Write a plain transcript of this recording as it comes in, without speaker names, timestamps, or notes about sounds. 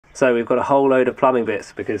So we've got a whole load of plumbing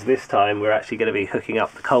bits because this time we're actually going to be hooking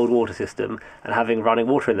up the cold water system and having running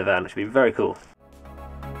water in the van, which would be very cool.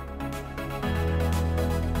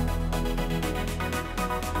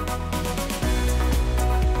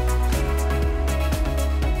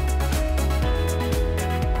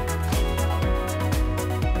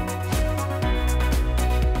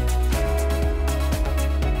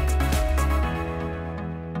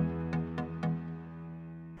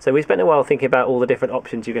 So we spent a while thinking about all the different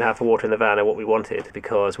options you can have for water in the van and what we wanted,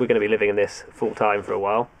 because we're going to be living in this full time for a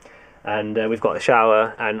while, and we've got a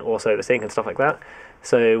shower and also the sink and stuff like that.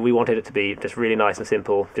 So we wanted it to be just really nice and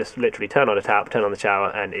simple, just literally turn on a tap, turn on the shower,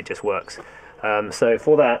 and it just works. So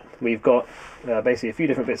for that we've got basically a few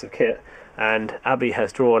different bits of kit, and Abby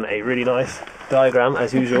has drawn a really nice diagram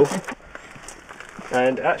as usual.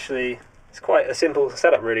 And actually it's quite a simple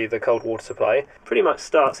setup really, the cold water supply. Pretty much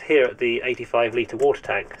starts here at the 85 litre water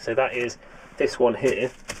tank. So that is this one here,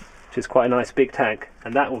 which is quite a nice big tank,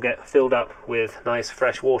 and that will get filled up with nice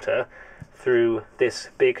fresh water through this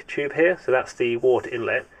big tube here. So that's the water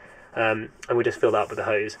inlet, and we just fill that up with the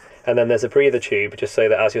hose. And then there's a breather tube, just so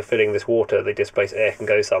that as you're filling this water, the displaced air can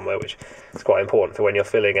go somewhere, which is quite important for when you're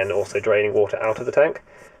filling and also draining water out of the tank.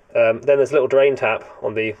 Then there's a little drain tap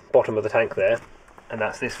on the bottom of the tank there, and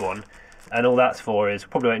that's this one. And all that's for is,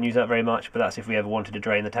 probably won't use that very much, but that's if we ever wanted to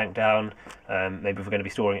drain the tank down. Maybe if we're going to be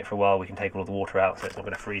storing it for a while, we can take all of the water out so it's not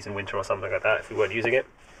going to freeze in winter or something like that if we weren't using it.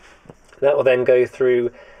 That will then go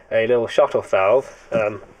through a little shut-off valve,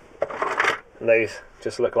 and those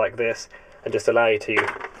just look like this and just allow you to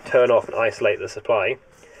turn off and isolate the supply.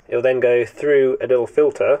 It will then go through a little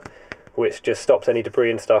filter which just stops any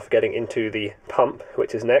debris and stuff getting into the pump,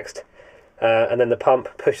 which is next, and then the pump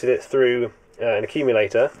pushes it through an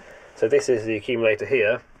accumulator. So this is the accumulator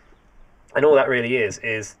here, and all that really is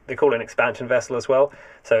they call it an expansion vessel as well.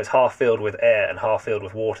 So it's half filled with air and half filled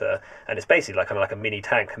with water, and it's basically like kind of like a mini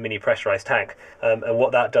tank, a mini pressurized tank. And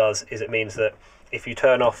what that does is it means that if you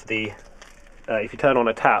turn off the, if you turn on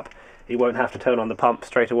a tap, you won't have to turn on the pump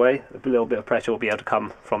straight away. A little bit of pressure will be able to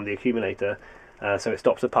come from the accumulator, so it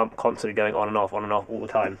stops the pump constantly going on and off all the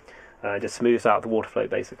time. It just smooths out the water flow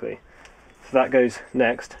basically. So that goes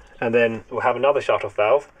next, and then we'll have another shut-off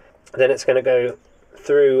valve. Then it's going to go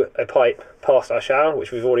through a pipe past our shower,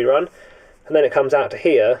 which we've already run, and then it comes out to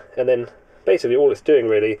here, and then basically all it's doing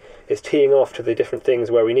really is teeing off to the different things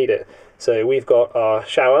where we need it. So we've got our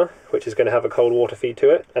shower, which is going to have a cold water feed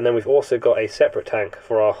to it, and then we've also got a separate tank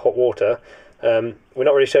for our hot water. We're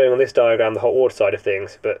not really showing on this diagram the hot water side of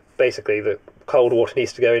things, but basically the cold water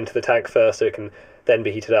needs to go into the tank first so it can then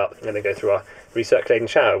be heated up and then go through our recirculating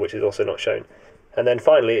shower, which is also not shown. And then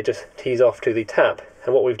finally it just tees off to the tap.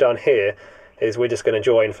 And what we've done here is we're just going to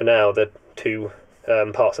join for now the two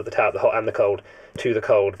parts of the tap, the hot and the cold, to the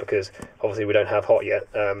cold, because obviously we don't have hot yet,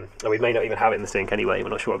 and we may not even have it in the sink anyway, we're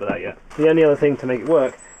not sure about that yet. The only other thing to make it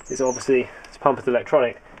work is obviously this pump is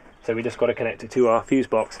electronic, so we just got to connect it to our fuse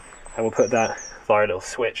box, and we'll put that via a little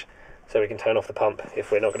switch so we can turn off the pump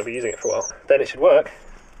if we're not going to be using it for a while. Then it should work.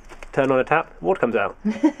 Turn on a tap, water comes out.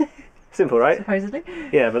 Simple, right? Supposedly.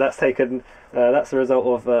 Yeah, but that's taken, that's the result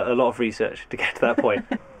of a lot of research to get to that point.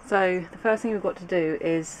 So the first thing we've got to do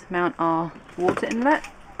is mount our water inlet,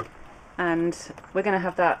 and we're going to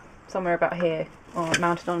have that somewhere about here, or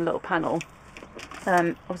mounted on a little panel.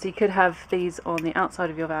 Obviously you could have these on the outside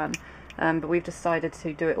of your van, but we've decided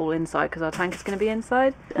to do it all inside because our tank is going to be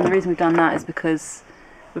inside. And the reason we've done that is because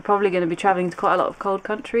we're probably going to be travelling to quite a lot of cold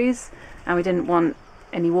countries, and we didn't want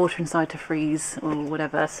any water inside to freeze or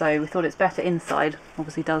whatever, so we thought it's better inside.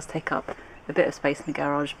 Obviously it does take up a bit of space in the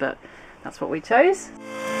garage, but that's what we chose.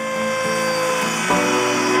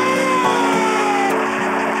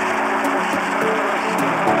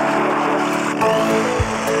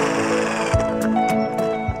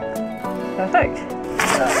 Perfect.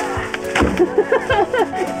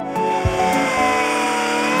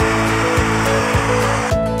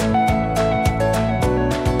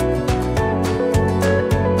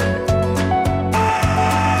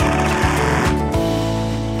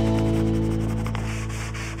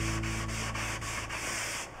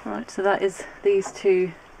 So that is these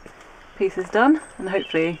two pieces done, and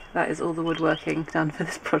hopefully that is all the woodworking done for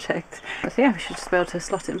this project. So yeah, we should just be able to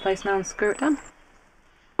slot it in place now and screw it down.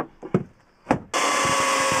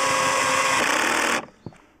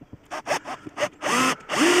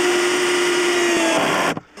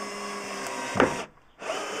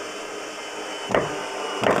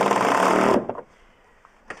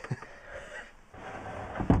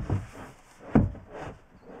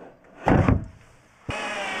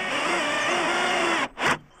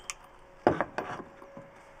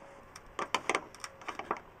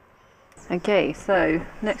 Okay, so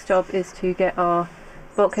next job is to get our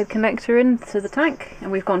bulkhead connector into the tank, and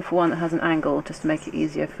we've gone for one that has an angle just to make it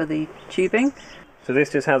easier for the tubing. So this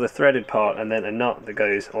just has a threaded part and then a nut that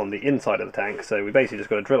goes on the inside of the tank, so we basically just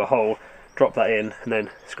got to drill a hole, drop that in and then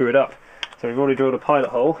screw it up. So we've already drilled a pilot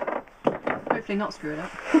hole. Hopefully not screw it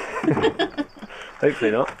up.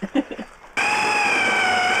 Hopefully not.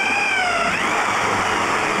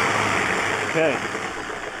 Okay.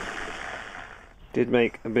 Did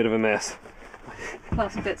make a bit of a mess.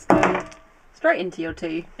 Plus bits going straight into your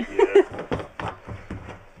tea.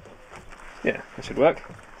 Yeah, that should work.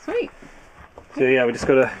 Sweet. So yeah, we just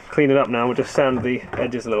got to clean it up now. We'll just sand the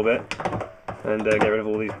edges a little bit and get rid of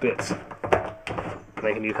all these bits.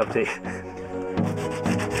 Make a new cup of tea.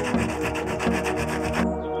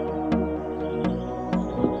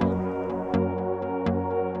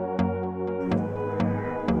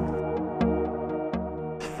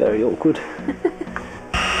 Very awkward.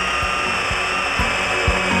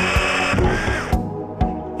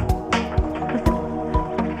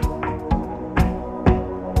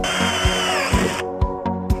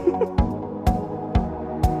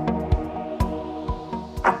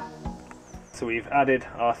 So we've added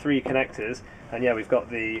our 3 connectors, and yeah, we've got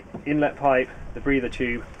the inlet pipe, the breather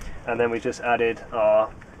tube, and then we just added our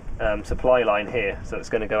supply line here, so it's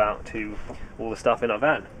going to go out to all the stuff in our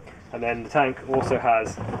van. And then the tank also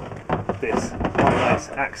has this quite nice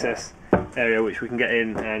access area which we can get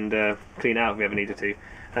in and clean out if we ever needed to.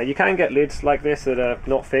 You can get lids like this that are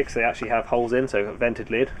not fixed, they actually have holes in, so a vented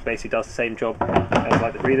lid basically does the same job as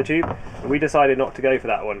like the breather tube. And we decided not to go for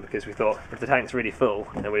that one because we thought if the tank's really full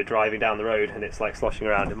and we're driving down the road and it's like sloshing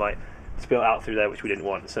around, it might spill out through there, which we didn't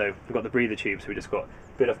want. So we've got the breather tube, so we just got a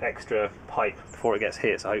bit of extra pipe before it gets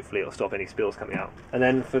hit, so hopefully it'll stop any spills coming out. And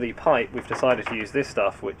then for the pipe, we've decided to use this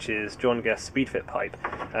stuff, which is John Guest Speedfit pipe.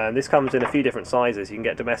 And this comes in a few different sizes. You can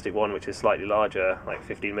get domestic one, which is slightly larger, like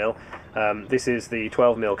 15mm. This is the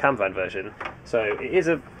 12mm Campervan version, so it is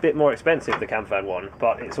a bit more expensive, the Campervan one,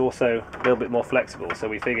 but it's also a little bit more flexible. So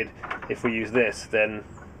we figured if we use this, then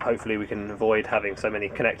hopefully we can avoid having so many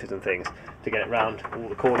connectors and things to get it round all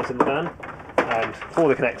the corners in the van. And for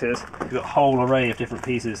the connectors, we've got a whole array of different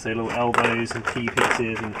pieces, so little elbows and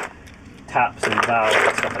T-pieces and taps and valves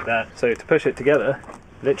and stuff like that. So to push it together,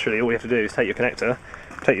 literally all you have to do is take your connector,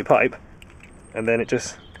 take your pipe, and then it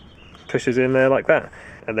just pushes in there like that.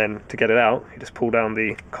 And then to get it out, you just pull down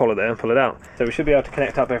the collar there and pull it out. So we should be able to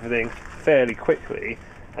connect up everything fairly quickly,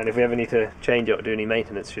 and if we ever need to change it or do any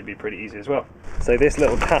maintenance, it should be pretty easy as well. So this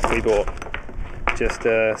little tap we bought just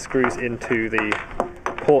screws into the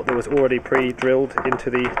port that was already pre-drilled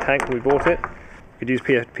into the tank when we bought it. You could use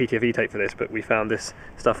PTFE tape for this, but we found this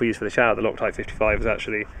stuff we use for the shower, the Loctite 55, is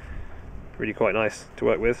actually really quite nice to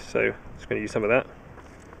work with, so I'm just going to use some of that.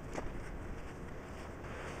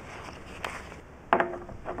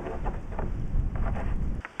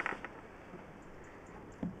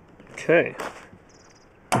 Okay,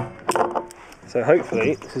 so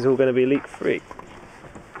hopefully this is all going to be leak free.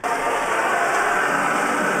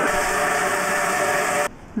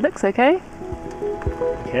 Looks okay.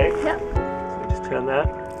 Okay. Yep. So just turn that.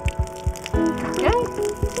 Okay.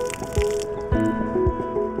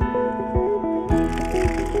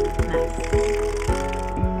 Nice.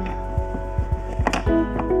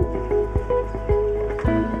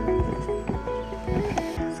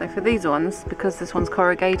 So for these ones, because this one's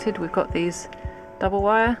corrugated, we've got these double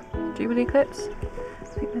wire Jubilee clips. I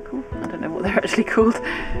think they're called. I don't know what they're actually called,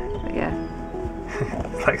 but yeah.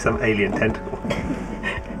 It's like some alien tentacle.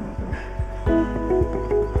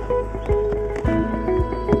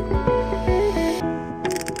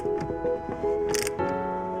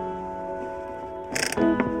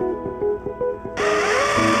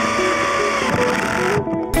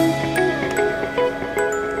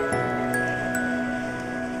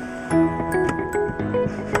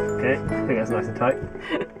 Okay, I think that's nice and tight.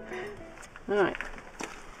 Alright,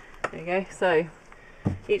 there you go. So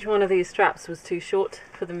each one of these straps was too short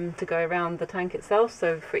for them to go around the tank itself,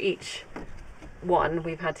 so for each one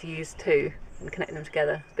we've had to use 2 and connect them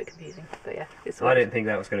together. It's a bit confusing, but yeah, it's I didn't think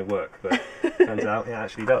that was going to work, but turns out it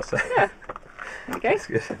actually does. So. Yeah, there you go. That's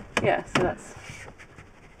good. Yeah, so that's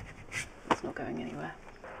not going anywhere.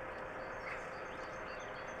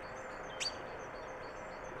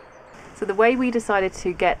 So the way we decided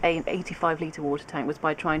to get an 85 litre water tank was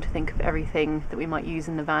by trying to think of everything that we might use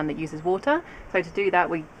in the van that uses water. So to do that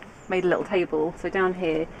we made a little table. So down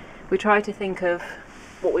here we tried to think of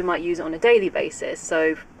what we might use on a daily basis.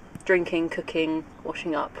 So drinking, cooking,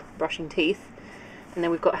 washing up, brushing teeth. And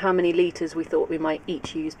then we've got how many litres we thought we might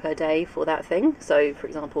each use per day for that thing. So for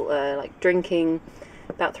example, like drinking,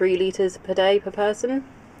 about 3 litres per day per person.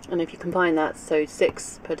 And if you combine that, so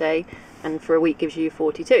 6 per day, and for a week gives you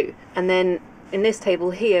 42. And then in this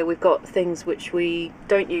table here, we've got things which we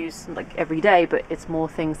don't use like every day, but it's more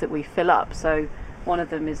things that we fill up. So one of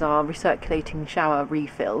them is our recirculating shower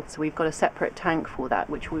refill. So we've got a separate tank for that,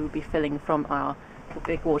 which we will be filling from our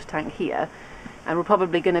big water tank here. And we're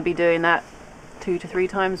probably going to be doing that 2 to 3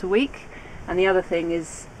 times a week. And the other thing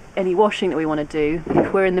is any washing that we want to do.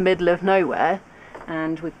 If we're in the middle of nowhere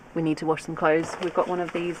and we need to wash some clothes, we've got one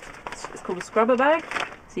of these, it's called a scrubber bag.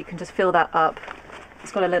 So you can just fill that up.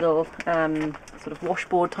 It's got a little sort of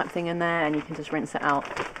washboard type thing in there, and you can just rinse it out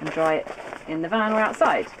and dry it in the van or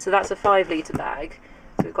outside. So that's a 5 litre bag,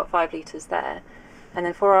 so we've got 5 litres there. And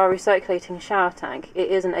then for our recirculating shower tank, it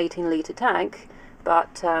is an 18 litre tank,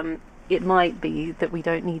 but it might be that we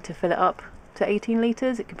don't need to fill it up to 18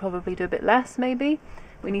 litres. It could probably do a bit less maybe.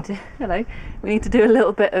 We need to, we need to do a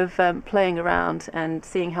little bit of playing around and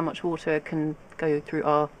seeing how much water can go through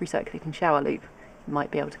our recirculating shower loop. We might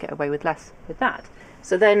be able to get away with less with that.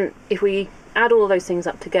 So then if we add all those things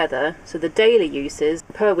up together, so the daily uses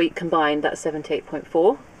per week combined, that's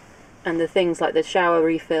 78.4, and the things like the shower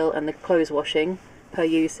refill and the clothes washing per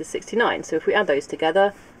use is 69. So if we add those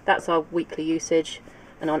together, that's our weekly usage,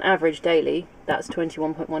 and on average daily, that's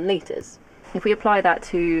 21.1 litres. If we apply that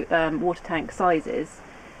to water tank sizes,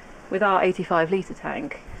 with our 85 litre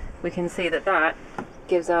tank, we can see that that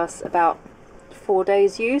gives us about 4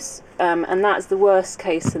 days use, and that's the worst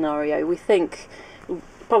case scenario. We think we'll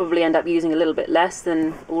probably end up using a little bit less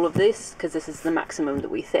than all of this, because this is the maximum that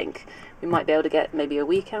we think. We might be able to get maybe a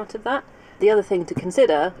week out of that. The other thing to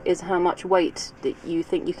consider is how much weight that you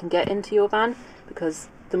think you can get into your van, because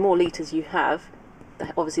the more litres you have,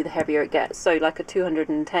 obviously the heavier it gets. So like a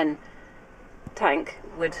 210 tank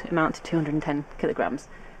would amount to 210 kilograms.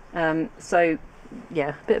 So yeah,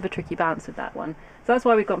 a bit of a tricky balance with that one. So that's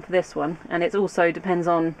why we've gone for this one, and it also depends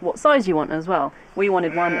on what size you want as well. We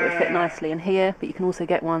wanted one that would fit nicely in here, but you can also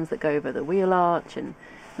get ones that go over the wheel arch, and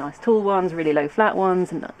nice tall ones, really low flat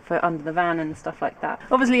ones, and for under the van and stuff like that.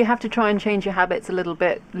 Obviously you have to try and change your habits a little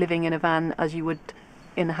bit living in a van as you would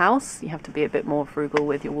in a house. You have to be a bit more frugal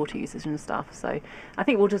with your water usage and stuff. So I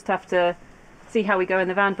think we'll just have to see how we go in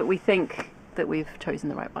the van, but we think that we've chosen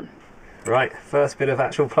the right one. Right, first bit of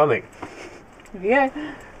actual plumbing. Here we go.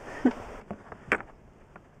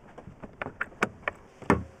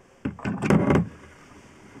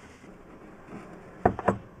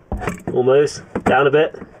 Almost. Down a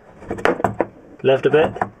bit. Left a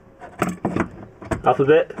bit. Up a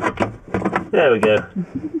bit. There we go.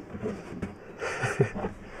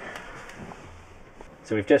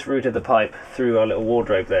 So we've just routed the pipe through our little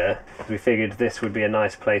wardrobe there. We figured this would be a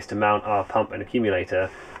nice place to mount our pump and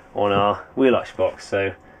accumulator on our wheel arch box.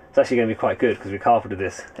 So it's actually going to be quite good because we carpeted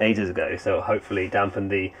this ages ago, so it'll hopefully dampen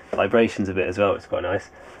the vibrations a bit as well. It's quite nice.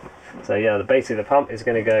 So yeah, basically the pump is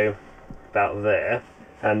going to go about there,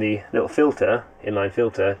 and the little filter, inline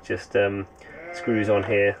filter, just screws on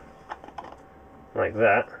here like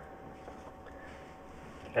that,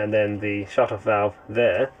 and then the shut-off valve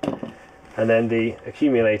there, and then the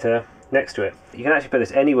accumulator next to it. You can actually put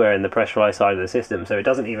this anywhere in the pressurized side of the system, so it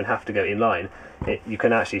doesn't even have to go in line. You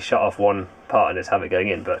can actually shut off one part and just have it going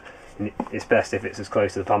in, but it's best if it's as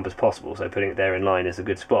close to the pump as possible, so putting it there in line is a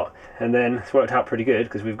good spot. And then it's worked out pretty good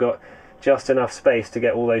because we've got just enough space to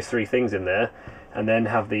get all those three things in there, and then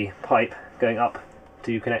have the pipe going up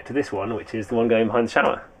to connect to this one, which is the one going behind the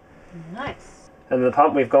shower. Nice. And the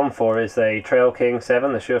pump we've gone for is a Trailking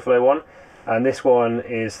 7, the Shurflo one, and this one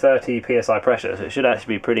is 30 psi pressure, so it should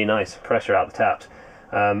actually be pretty nice pressure out the taps.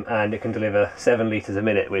 And it can deliver 7 litres a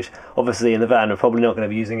minute, which obviously in the van we're probably not going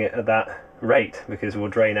to be using it at that rate because we'll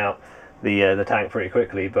drain out the tank pretty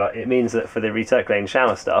quickly, but it means that for the recirculating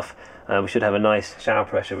shower stuff we should have a nice shower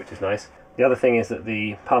pressure, which is nice. The other thing is that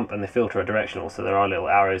the pump and the filter are directional, so there are little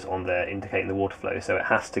arrows on there indicating the water flow, so it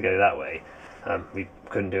has to go that way. We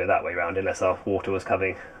couldn't do it that way around unless our water was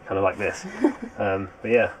coming kind of like this. But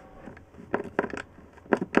yeah.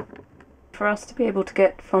 For us to be able to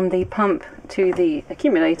get from the pump to the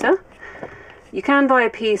accumulator, you can buy a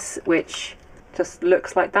piece which just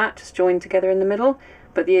looks like that, just joined together in the middle,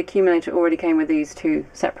 but the accumulator already came with these two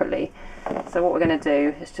separately. So what we're going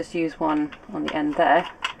to do is just use one on the end there,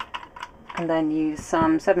 and then use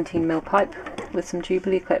some 17mm pipe with some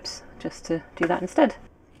Jubilee clips just to do that instead.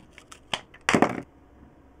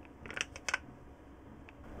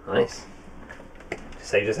 Nice.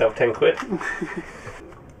 Save yourself 10 quid.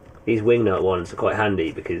 These wing nut ones are quite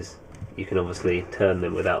handy because you can obviously turn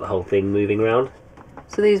them without the whole thing moving around.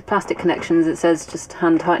 So these plastic connections, it says just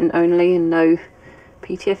hand tighten only and no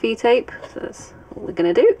PTFE tape, so that's what we're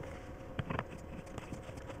going to do.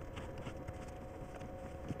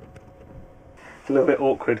 a little bit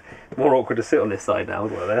awkward, more awkward to sit on this side now,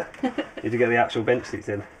 isn't it, there? You need to get the actual bench seats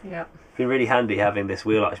in. Yeah. It's been really handy having this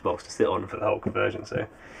wheel arch box to sit on for the whole conversion, so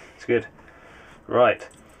it's good. Right,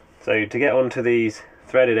 so to get onto these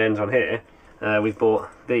threaded ends on here, we've bought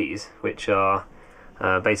these, which are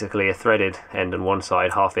basically a threaded end on one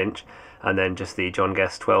side, 1/2 inch, and then just the John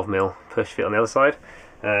Guest 12mm push fit on the other side.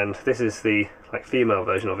 And this is the like female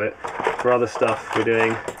version of it. For other stuff we're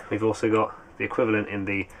doing, we've also got the equivalent in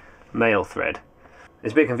the male thread.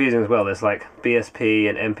 It's a bit confusing as well. There's like BSP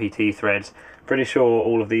and MPT threads. Pretty sure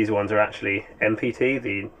all of these ones are actually MPT,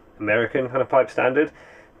 the American kind of pipe standard,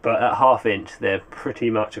 but at 1/2 inch they're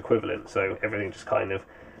pretty much equivalent, so everything just kind of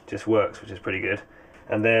just works, which is pretty good.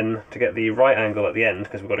 And then to get the right angle at the end,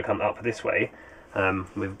 because we've got to come up this way,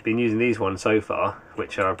 we've been using these ones so far,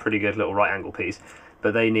 which are a pretty good little right angle piece,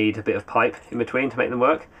 but they need a bit of pipe in between to make them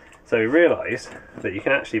work. So we realised that you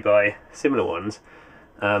can actually buy similar ones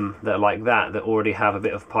that are like that already have a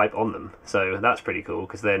bit of pipe on them. So that's pretty cool,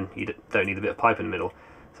 because then you don't need a bit of pipe in the middle.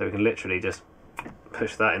 So we can literally just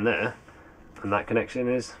push that in there and that connection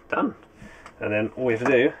is done. And then all we have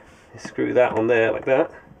to do is screw that on there like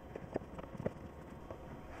that.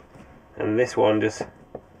 And this one just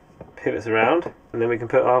pivots around, and then we can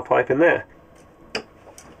put our pipe in there.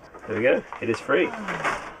 There we go, it is free.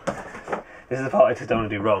 This is the part I just don't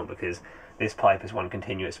want to do wrong, because this pipe is one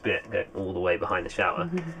continuous bit going all the way behind the shower.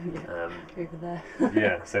 Over there.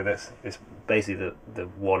 Yeah, so it's basically the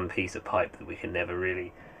one piece of pipe that we can never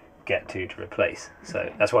really get to replace.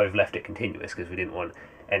 So that's why we've left it continuous, because we didn't want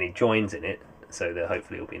any joins in it, so there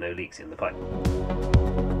hopefully will be no leaks in the pipe.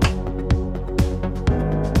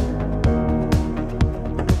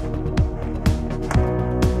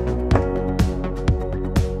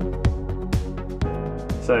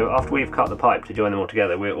 So after we've cut the pipe to join them all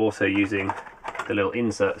together, we're also using the little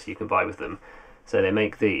inserts you can buy with them. So they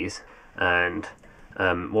make these, and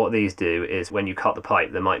what these do is when you cut the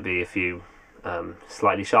pipe, there might be a few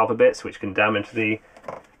slightly sharper bits which can damage the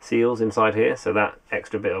seals inside here. So that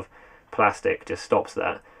extra bit of plastic just stops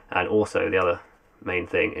that. And also the other main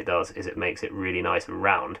thing it does is it makes it really nice and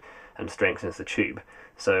round and strengthens the tube.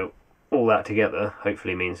 So all that together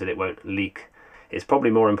hopefully means that it won't leak. It's probably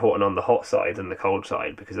more important on the hot side than the cold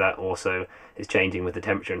side, because that also is changing with the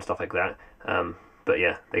temperature and stuff like that. But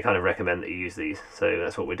yeah, they kind of recommend that you use these, so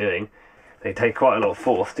that's what we're doing. They take quite a lot of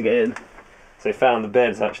force to get in. So I found the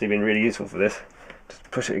bed's actually been really useful for this.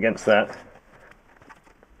 Just push it against that.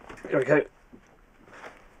 There we go.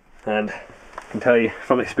 And I can tell you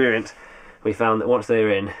from experience, we found that once they're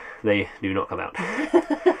in, they do not come out.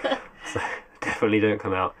 So definitely don't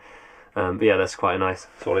come out. But yeah, that's quite a nice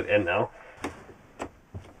solid end now.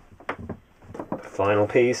 Final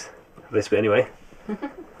piece of this bit anyway.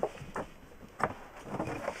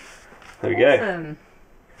 There we go.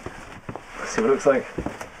 Let's see what it looks like.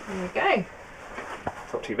 There we go.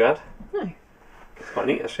 It's not too bad. No. It's quite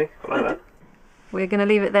neat actually. I like that. We're going to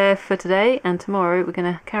leave it there for today, and tomorrow we're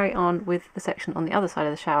going to carry on with the section on the other side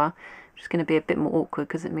of the shower, which is going to be a bit more awkward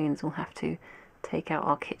because it means we'll have to take out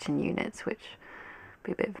our kitchen units, which will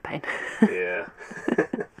be a bit of a pain. Yeah.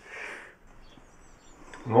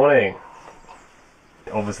 Morning.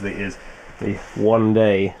 Obviously it is the one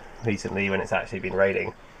day recently when it's actually been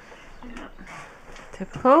raining. Yeah.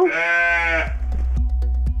 Typical.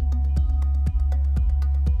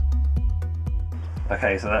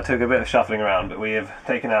 Okay, so that took a bit of shuffling around, but we have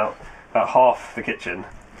taken out about half the kitchen,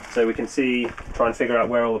 so we can try and figure out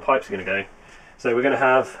where all the pipes are going to go. So we're going to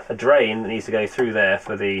have a drain that needs to go through there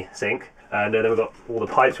for the sink, and then we've got all the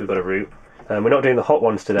pipes we've got to route. We're not doing the hot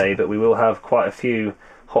ones today, but we will have quite a few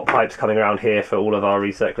hot pipes coming around here for all of our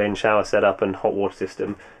recycling shower setup and hot water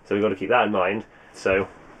system, so we've got to keep that in mind. So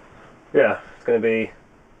yeah, it's going to be a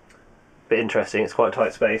bit interesting. It's quite a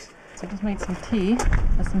tight space. So I just made some tea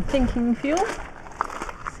and some thinking fuel.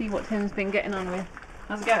 See what Tim's been getting on with.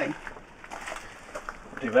 How's it going?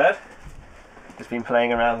 Not too bad. Just been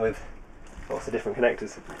playing around with lots of different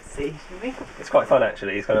connectors. Let's see, shall we? It's quite fun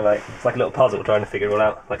actually. It's kind of like, it's like a little puzzle trying to figure it all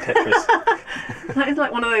out, like Tetris. That is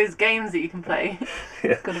like one of those games that you can play.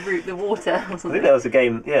 Yeah. Got to route the water or something. I think there was a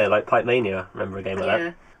game, yeah, like Pipe Mania. I remember a game like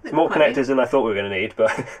that. It's more connectors than I thought we were going to need,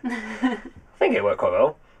 but I think it worked quite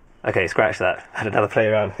well. Okay, scratch that. Had another play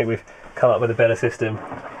around. I think we've come up with a better system.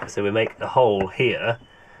 So we make a hole here,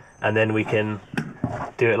 and then we can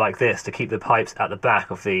do it like this to keep the pipes at the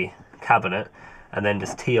back of the cabinet, and then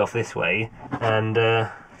just tee off this way, and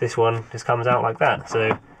this one just comes out like that.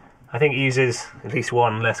 So I think it uses at least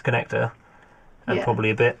one less connector, and probably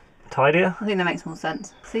a bit tidier. I think that makes more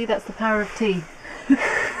sense. See, that's the power of tea.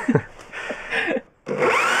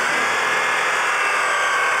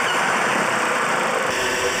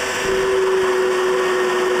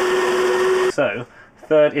 So,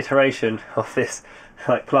 third iteration of this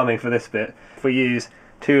like plumbing for this bit. If we use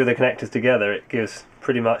two of the connectors together, it gives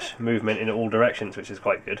pretty much movement in all directions, which is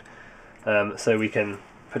quite good. So we can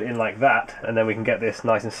put it in like that, and then we can get this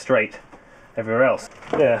nice and straight everywhere else.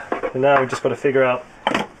 Yeah, and now we've just got to figure out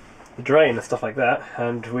the drain and stuff like that,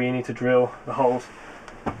 and we need to drill the holes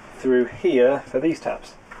through here for these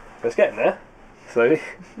taps. But it's getting there, slowly.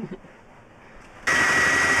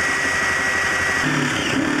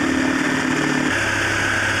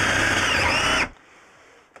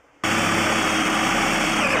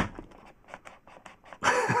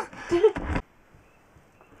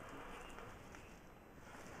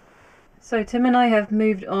 So Tim and I have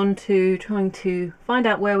moved on to trying to find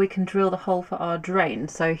out where we can drill the hole for our drain.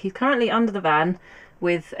 So he's currently under the van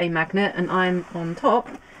with a magnet, and I'm on top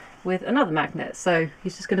with another magnet. So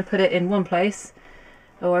he's just going to put it in one place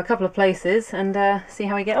or a couple of places and see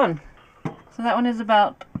how we get on. So that one is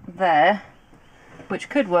about there, which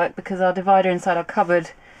could work because our divider inside our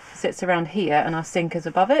cupboard sits around here and our sink is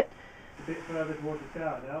above it. A bit further towards the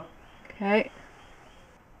shower now. Okay,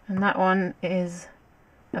 and that one is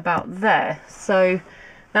about there, so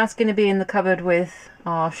that's going to be in the cupboard with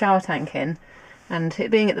our shower tank in, and it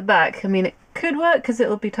being at the back, I mean, it could work because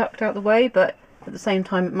it'll be tucked out the way, but at the same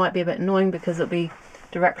time it might be a bit annoying because it'll be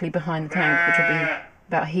directly behind the tank, which will be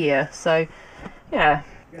about here. So yeah,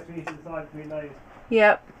 I guess we need to decide between those.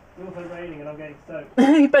 Yep. It's also raining and I'm getting soaked.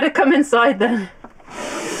 You better come inside then.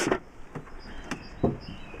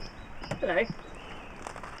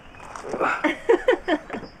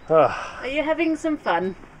 Hello. Are you having some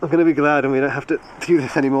fun? I'm going to be glad and we don't have to do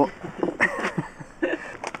this anymore.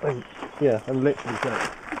 I'm literally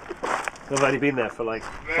soaked. I've only been there for like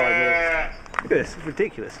 5 minutes. Look at this, it's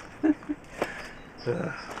ridiculous.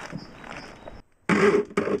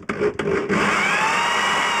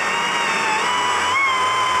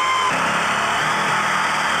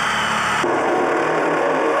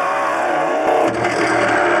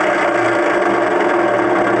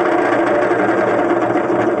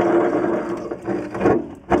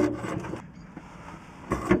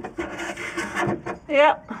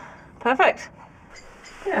 Yep, perfect.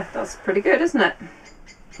 Yeah, that's pretty good, isn't it?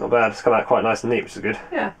 Not bad, it's come out quite nice and neat, which is good.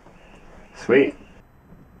 Yeah. Sweet.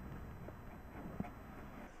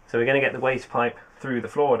 So we're going to get the waste pipe through the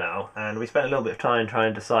floor now, and we spent a little bit of time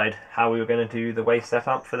trying to decide how we were going to do the waste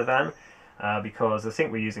setup for the van, because the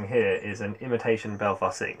sink we're using here is an imitation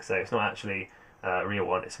Belfast sink, so it's not actually a real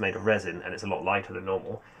one, it's made of resin and it's a lot lighter than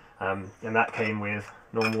normal. And that came with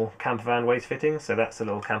normal Campervan waste fittings, so that's a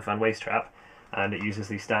little Campervan waste trap, and it uses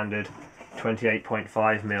the standard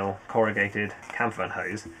 28.5mm corrugated Campervan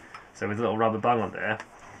hose. So with a little rubber bung on there,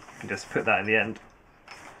 you can just put that in the end,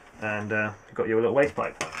 and you've got your little waste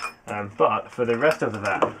pipe. But for the rest of the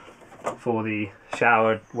van, for the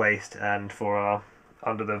shower waste and for our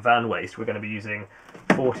under the van waste, we're going to be using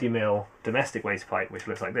 40mm domestic waste pipe, which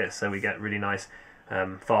looks like this, so we get really nice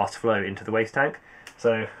fast flow into the waste tank.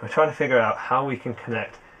 So we're trying to figure out how we can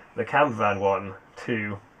connect the Campervan one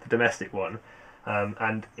to the domestic one.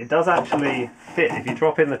 And it does actually fit. If you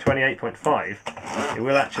drop in the 28.5, it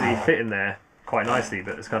will actually fit in there quite nicely,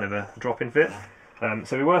 but it's kind of a drop-in fit.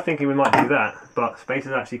 So we were thinking we might do that, but space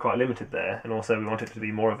is actually quite limited there, and also we want it to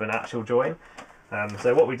be more of an actual join.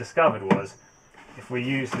 So what we discovered was, if we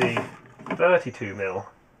use the 32mm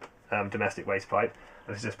domestic waste pipe,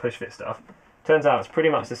 this is just push fit stuff, turns out it's pretty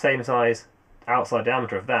much the same size outside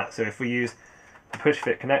diameter of that. So if we use the push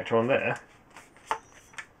fit connector on there,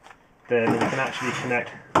 then we can actually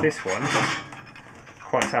connect this one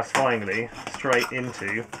quite satisfyingly straight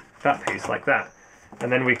into that piece like that,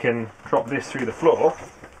 and then we can drop this through the floor,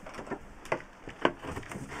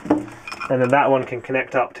 and then that one can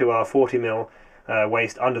connect up to our 40mm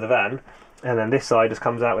waste under the van, and then this side just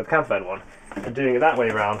comes out with the Campervan one. And doing it that way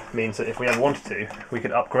around means that if we ever wanted to, we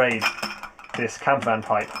could upgrade this Campervan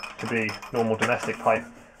pipe to be normal domestic pipe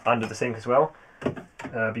under the sink as well.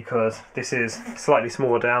 Because this is slightly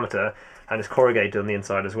smaller diameter and it's corrugated on the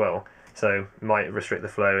inside as well, so it might restrict the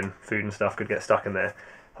flow and food and stuff could get stuck in there.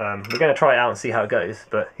 We're going to try it out and see how it goes,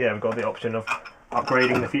 but yeah, we've got the option of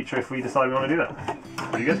upgrading in the future if we decide we want to do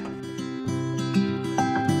that. Pretty good.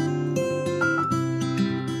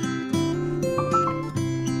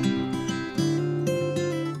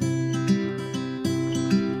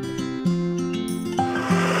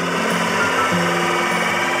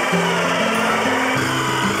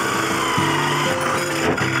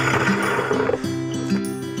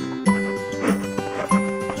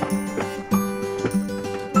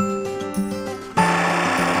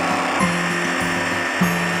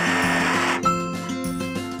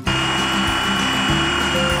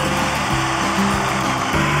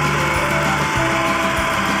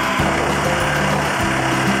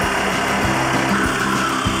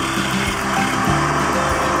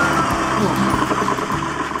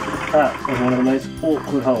 one of the most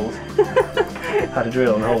awkward holes. Had a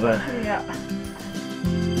drill on the hole there. Yeah.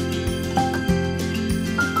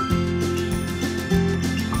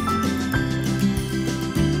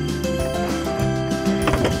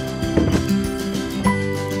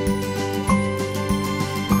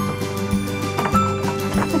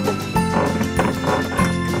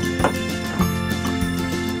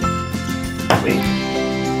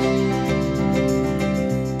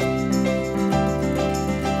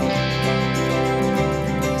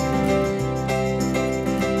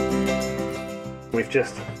 We've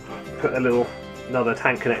just put another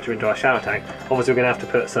tank connector into our shower tank. Obviously we're going to have to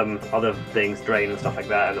put some other things, drain and stuff like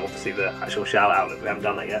that, and obviously the actual shower outlet, we haven't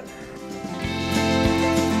done that yet.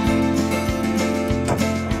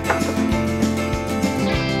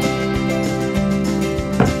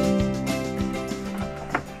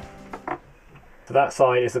 So that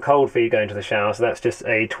side is the cold feed going to the shower, so that's just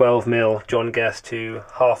a 12mm John Guest to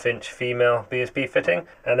 1/2 inch female BSB fitting.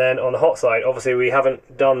 And then on the hot side, obviously we're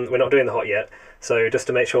not doing the hot yet, so just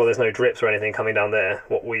to make sure there's no drips or anything coming down there,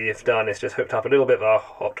 what we've done is just hooked up a little bit of our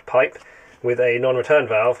hot pipe with a non-return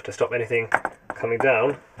valve to stop anything coming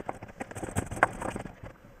down.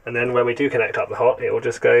 And then when we do connect up the hot, it will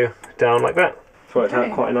just go down like that. It's worked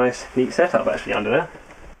out quite a nice, neat setup actually under there.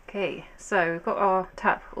 Okay, so we've got our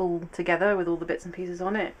tap all together with all the bits and pieces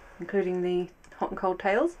on it, including the hot and cold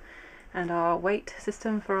tails, and our weight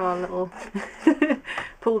system for our little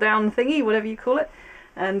pull down thingy, whatever you call it.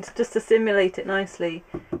 And just to simulate it nicely,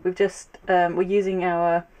 we're using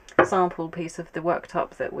our sample piece of the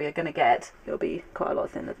worktop that we are going to get. It'll be quite a lot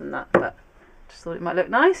thinner than that, but just thought it might look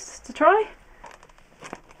nice to try.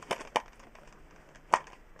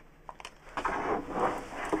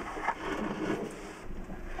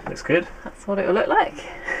 Looks good. That's what it will look like.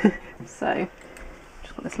 So,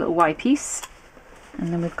 just got this little Y piece,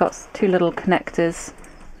 and then we've got two little connectors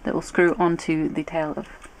that will screw onto the tail of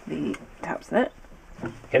the taps there.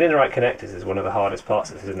 Getting the right connectors is one of the hardest parts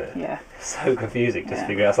of this, isn't it? Yeah. So confusing to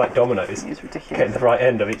figure out. It's like dominoes. It's ridiculous. Getting the right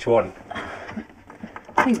end of each one.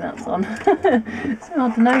 I think that's on. It's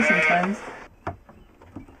hard to know sometimes.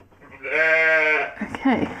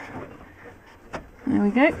 Okay. There we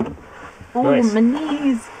go. Oh, nice. My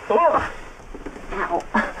knees! Oh. Ow.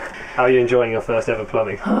 How are you enjoying your first ever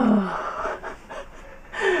plumbing?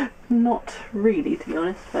 Not really, to be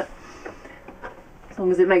honest, but as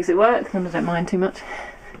long as it makes it work, then I don't mind too much.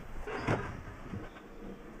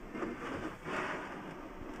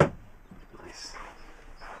 Nice.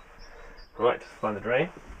 Right, find the drain.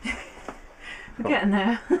 We're getting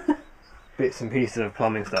there. Bits and pieces of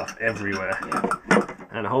plumbing stuff everywhere. Yeah.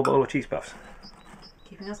 And a whole bowl of cheese puffs.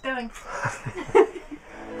 Keeping us going.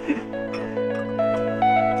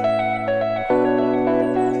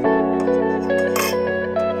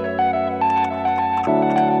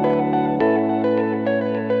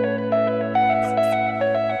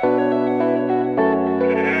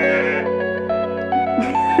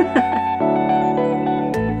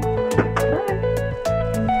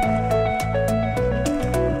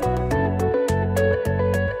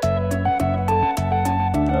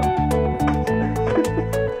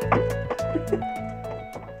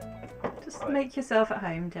 Make yourself at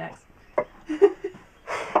home, Jax.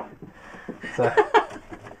 So,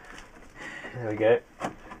 there we go.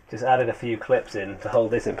 Just added a few clips in to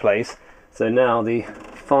hold this in place. So now the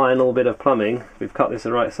final bit of plumbing, we've cut this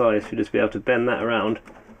the right size, should just be able to bend that around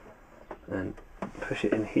and push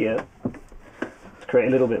it in here to create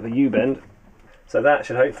a little bit of a U-bend. So that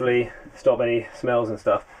should hopefully stop any smells and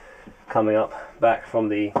stuff coming up back from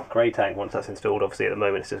the grey tank once that's installed. Obviously at the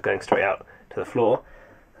moment it's just going straight out to the floor.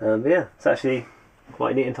 But yeah, it's actually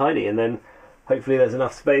quite neat and tidy, and then hopefully there's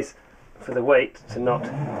enough space for the weight to not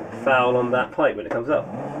foul on that pipe when it comes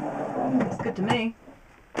up. That's good to me.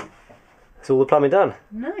 That's all the plumbing done.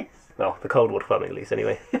 Nice. Well, the cold water plumbing at least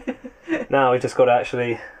anyway. Now we've just got to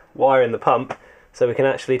actually wire in the pump so we can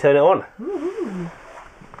actually turn it on. Ooh.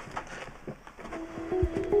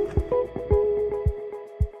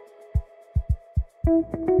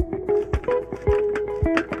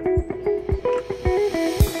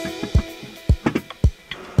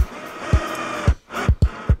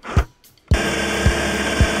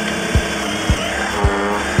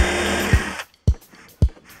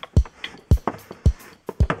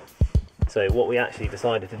 So what we actually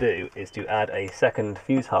decided to do is to add a second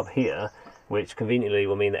fuse hub here, which conveniently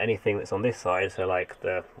will mean that anything that's on this side, so like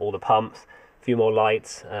all the pumps, a few more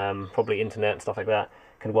lights, probably internet and stuff like that,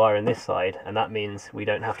 can wire in this side, and that means we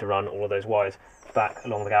don't have to run all of those wires back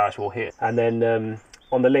along the garage wall here. And then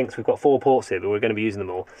on the links we've got 4 ports here, but we're going to be using them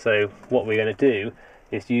all. So what we're going to do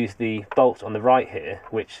is to use the bolts on the right here,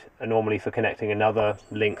 which are normally for connecting another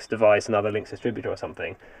links device, another links distributor or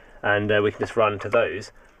something, and we can just run to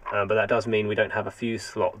those. But that does mean we don't have a fuse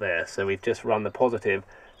slot there, so we've just run the positive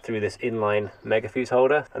through this inline mega fuse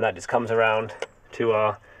holder, and that just comes around to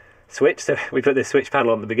our switch. So we put this switch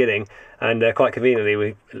panel on at the beginning, and quite conveniently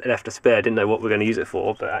we left a spare, didn't know what we were going to use it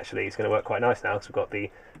for, but actually it's going to work quite nice now, because we've got the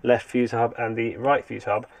left fuse hub and the right fuse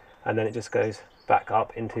hub, and then it just goes back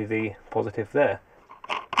up into the positive there.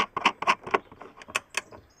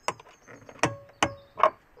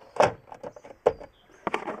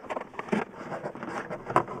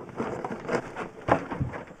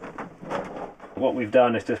 What we've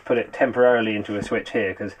done is just put it temporarily into a switch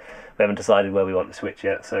here, because we haven't decided where we want the switch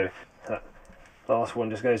yet, so that last one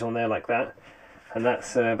just goes on there like that, and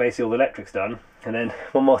that's basically all the electrics done. And then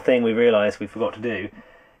one more thing we realised we forgot to do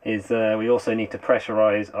is we also need to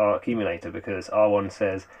pressurize our accumulator, because R1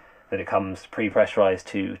 says that it comes pre-pressurized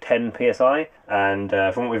to 10 psi, and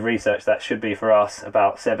from what we've researched, that should be for us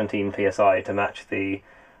about 17 psi to match the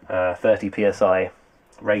 30 psi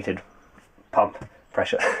rated pump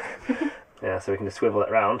pressure. Yeah, so we can just swivel that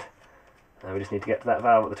round, and we just need to get to that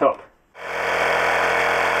valve at the top.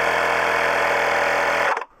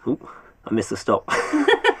 Ooh, I missed the stop.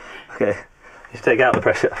 Okay, just take out the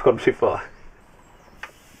pressure, I've gone too far.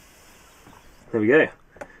 There we go.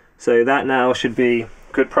 So that now should be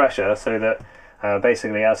good pressure, so that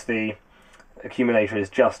basically as the accumulator is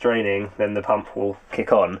just draining, then the pump will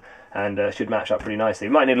kick on, and should match up pretty nicely.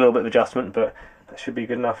 We might need a little bit of adjustment, but that should be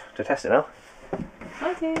good enough to test it now.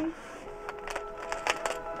 Okay.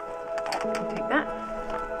 Take that.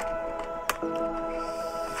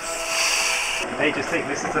 Hey, just think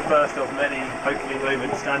this is the first of many, hopefully,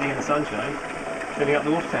 moments standing in the sunshine, filling up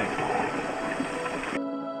the water tank.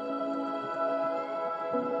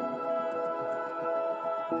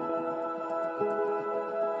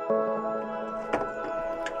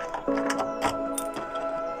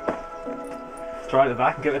 Let's try it at the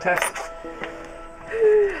back and give it a test.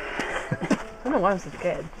 I don't know why I'm so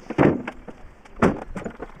scared.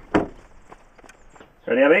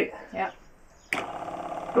 Ready, Abby? Yeah.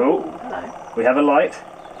 Oh, Hello. we have a light,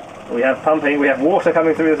 we have pumping, we have water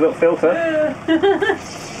coming through this little filter,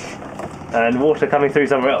 and water coming through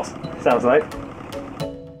somewhere else, sounds like.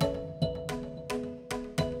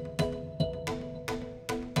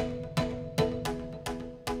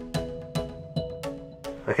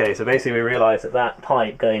 Okay, so basically we realised that that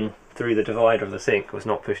pipe going through the divider of the sink was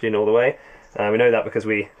not pushed in all the way. We know that because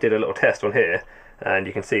we did a little test on here, and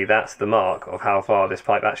you can see that's the mark of how far this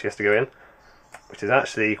pipe actually has to go in, which is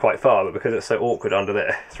actually quite far, but because it's so awkward under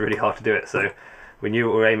there, it's really hard to do it. So we knew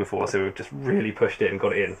what we were aiming for, so we've just really pushed it and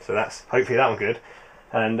got it in. So that's hopefully that one good.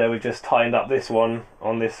 And we've just tightened up this one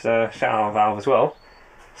on this shower valve as well.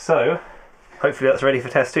 So hopefully that's ready for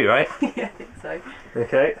test 2, right? Yeah, I think so.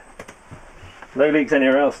 Okay. No leaks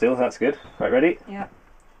anywhere else still, so that's good. Right, ready? Yeah.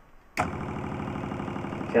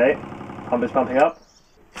 Okay, pump is pumping up.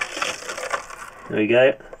 There we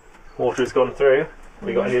go. Water has gone through. Have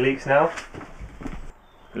we got any leaks now?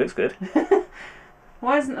 It looks good.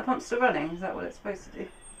 Why isn't the pump still running? Is that what it's supposed to do?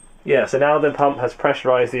 Yeah, so now the pump has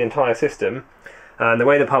pressurised the entire system, and the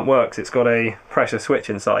way the pump works, it's got a pressure switch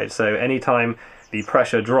inside, so anytime the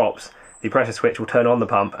pressure drops, the pressure switch will turn on the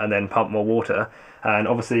pump and then pump more water. And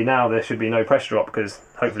obviously now there should be no pressure drop, because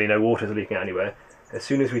hopefully no water is leaking out anywhere. As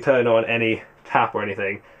soon as we turn on any tap or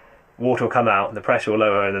anything, water will come out, the pressure will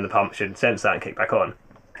lower, and then the pump should sense that and kick back on.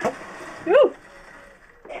 Ooh!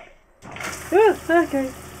 Ooh,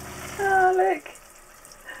 okay. Oh, look.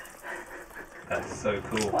 That's so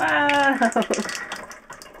cool. Wow!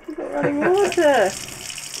 You've got running water.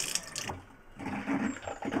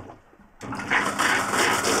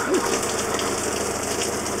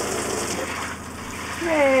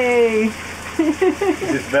 Yay! This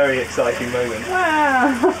is a very exciting moment.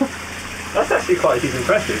 Wow! That's actually quite a decent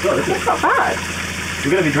pressure as well, isn't it? It's not bad.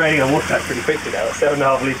 We're going to be draining our water tank pretty quickly now,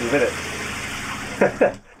 7.5 litres a minute.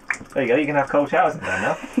 There you go, you can have cold showers in there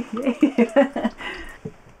now.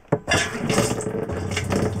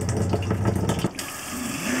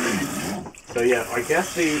 So yeah, I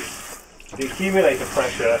guess the accumulator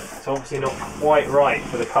pressure is obviously not quite right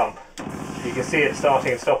for the pump. You can see it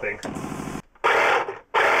starting and stopping.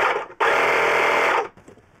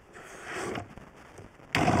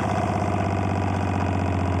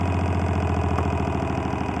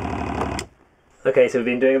 Okay, so we've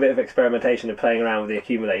been doing a bit of experimentation and playing around with the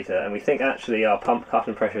accumulator, and we think actually our pump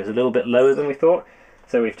cut-in pressure is a little bit lower than we thought.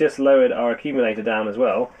 So we've just lowered our accumulator down as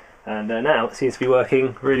well, and now it seems to be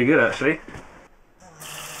working really good actually.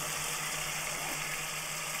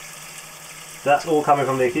 That's all coming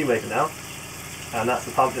from the accumulator now. and that's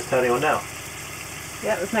the pump just turning on now.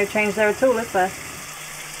 Yeah, there's no change there at all, is there?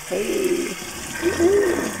 Hey.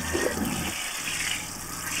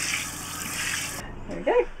 There we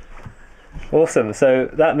go. Awesome, so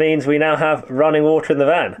that means we now have running water in the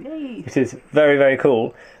van. Yay. Which is very, very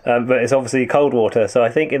cool, but it's obviously cold water, so I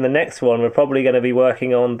think in the next one we're probably going to be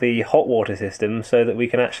working on the hot water system so that we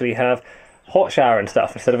can actually have hot shower and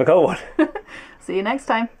stuff instead of a cold one. See you next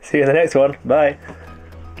time. See you in the next one, bye.